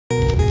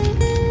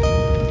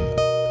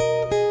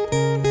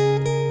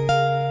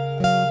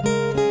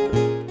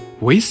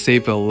We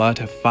save a lot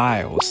of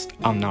files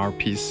on our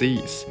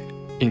PCs,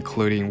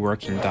 including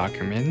working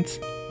documents,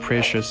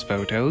 precious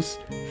photos,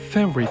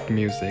 favorite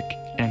music,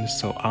 and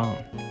so on.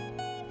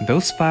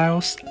 Those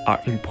files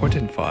are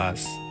important for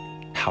us.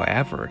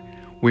 However,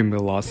 we may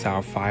lose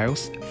our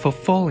files for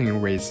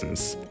following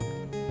reasons.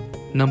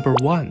 Number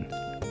 1.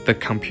 The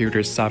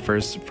computer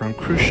suffers from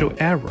crucial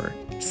error,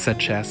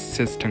 such as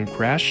system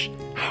crash,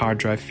 hard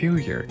drive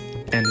failure,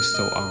 and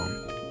so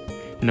on.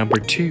 Number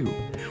 2.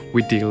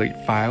 We delete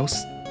files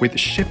with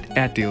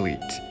Shift-Delete,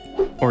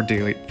 or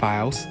delete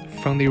files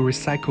from the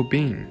recycle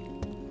bin.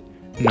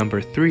 Number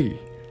 3.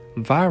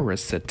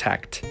 Virus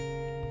attack.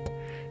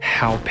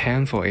 How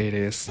painful it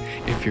is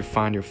if you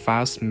find your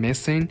files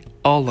missing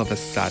all of a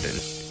sudden.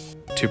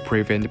 To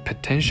prevent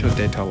potential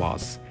data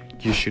loss,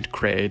 you should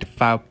create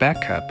file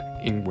backup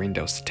in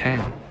Windows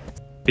 10.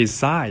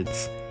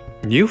 Besides,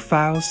 new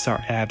files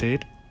are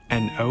added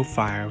and old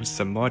files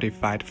are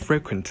modified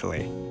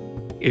frequently.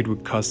 It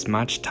would cost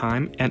much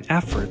time and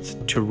effort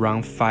to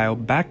run file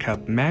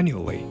backup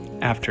manually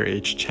after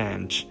each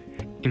change.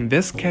 In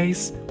this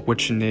case,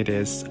 what you need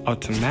is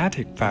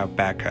automatic file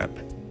backup.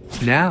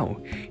 Now,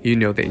 you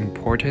know the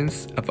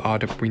importance of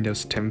auto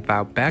Windows 10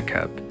 file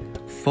backup.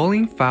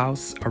 Following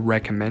files are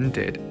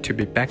recommended to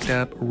be backed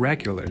up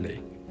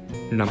regularly.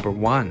 Number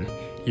 1.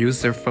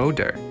 User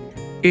folder.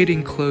 It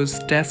includes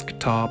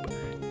desktop,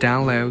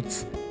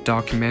 downloads,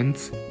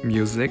 documents,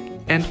 music,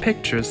 and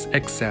pictures,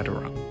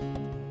 etc.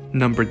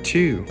 Number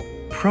 2.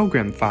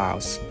 Program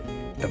files.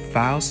 The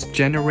files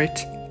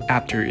generate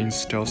after you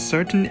install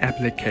certain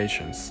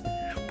applications,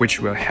 which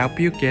will help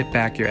you get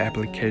back your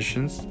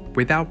applications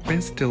without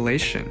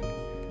reinstallation.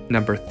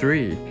 Number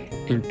 3.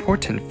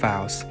 Important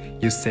files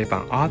you save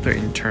on other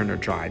internal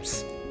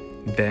drives.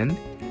 Then,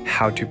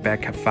 how to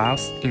backup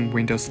files in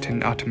Windows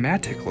 10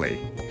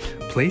 automatically.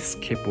 Please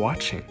keep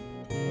watching.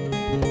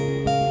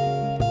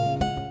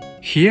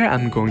 Here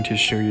I'm going to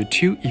show you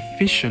 2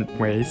 efficient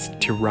ways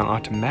to run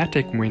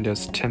automatic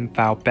Windows 10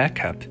 file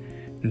backup.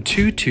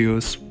 2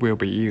 tools will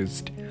be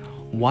used.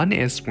 One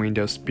is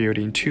Windows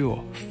built-in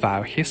tool,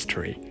 File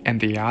History, and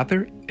the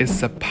other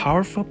is a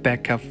powerful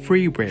backup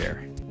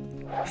freeware.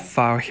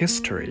 File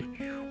History,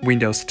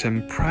 Windows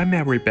 10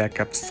 primary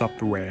backup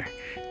software,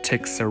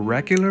 takes a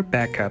regular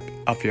backup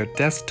of your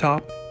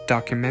desktop,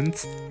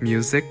 documents,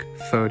 music,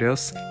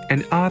 photos,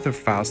 and other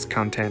files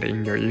contained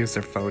in your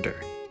user folder.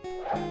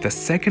 The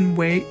second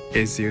way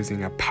is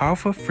using a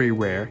powerful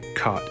freeware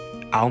called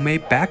Almay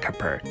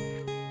Backupper.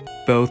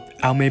 Both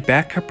Almay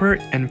Backupper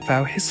and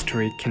File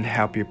History can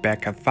help you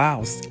backup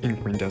files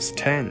in Windows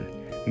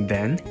 10.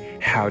 Then,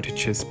 how to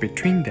choose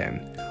between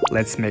them?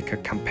 Let's make a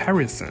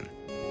comparison.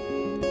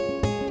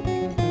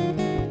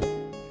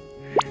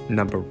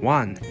 Number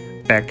 1.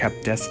 Backup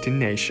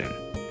destination.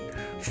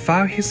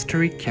 File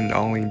History can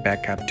only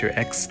backup to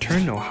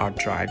external hard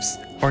drives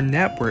or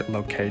network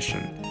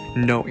location,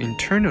 no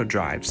internal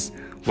drives,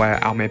 while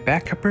Almay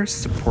Backupper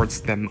supports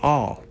them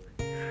all.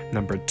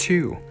 Number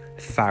 2.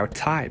 File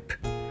type.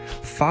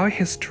 File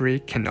History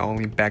can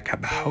only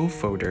backup whole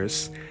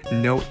folders,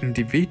 no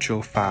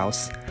individual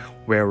files,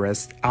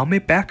 whereas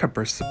Almay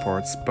Backupper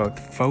supports both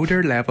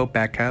folder-level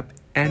backup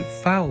and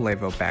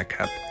file-level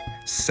backup.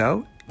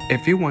 So,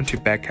 if you want to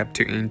backup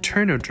to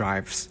internal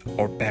drives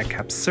or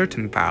backup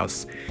certain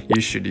files,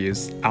 you should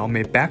use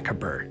Almay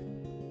Backupper.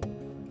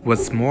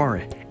 What's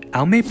more,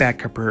 Almay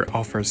Backupper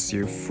offers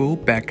you full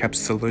backup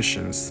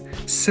solutions: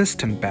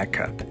 system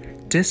backup,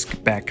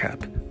 disk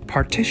backup,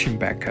 partition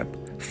backup,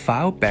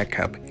 file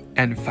backup,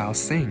 and file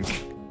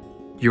sync.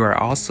 You are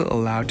also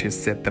allowed to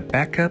set the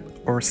backup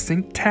or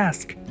sync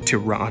task to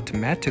run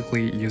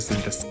automatically using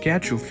the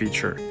schedule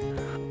feature.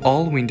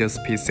 All Windows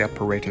PC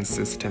operating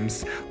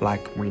systems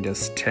like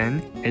Windows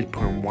 10,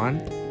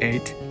 8.1,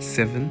 8,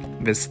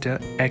 7, Vista,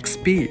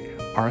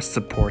 XP are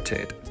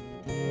supported.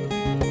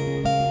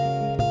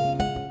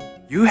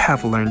 You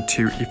have learned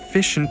 2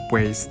 efficient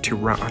ways to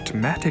run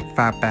automatic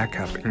file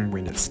backup in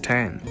Windows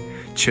 10.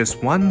 Choose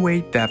one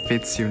way that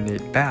fits your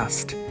need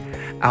best.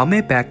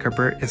 Almay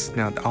Backupper is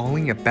not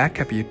only a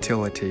backup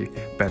utility,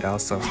 but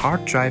also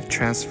hard drive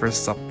transfer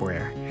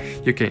software.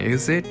 You can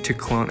use it to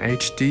clone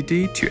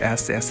HDD to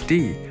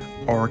SSD,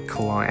 or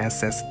clone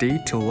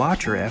SSD to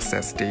larger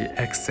SSD,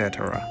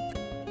 etc.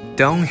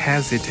 Don't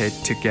hesitate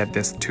to get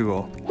this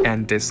tool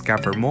and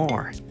discover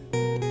more.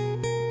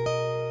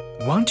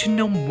 Want to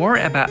know more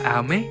about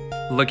Almay?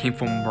 Looking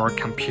for more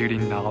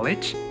computing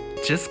knowledge?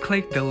 Just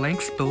click the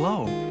links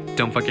below.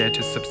 Don't forget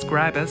to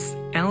subscribe us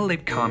and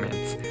leave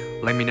comments.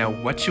 Let me know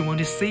what you want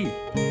to see.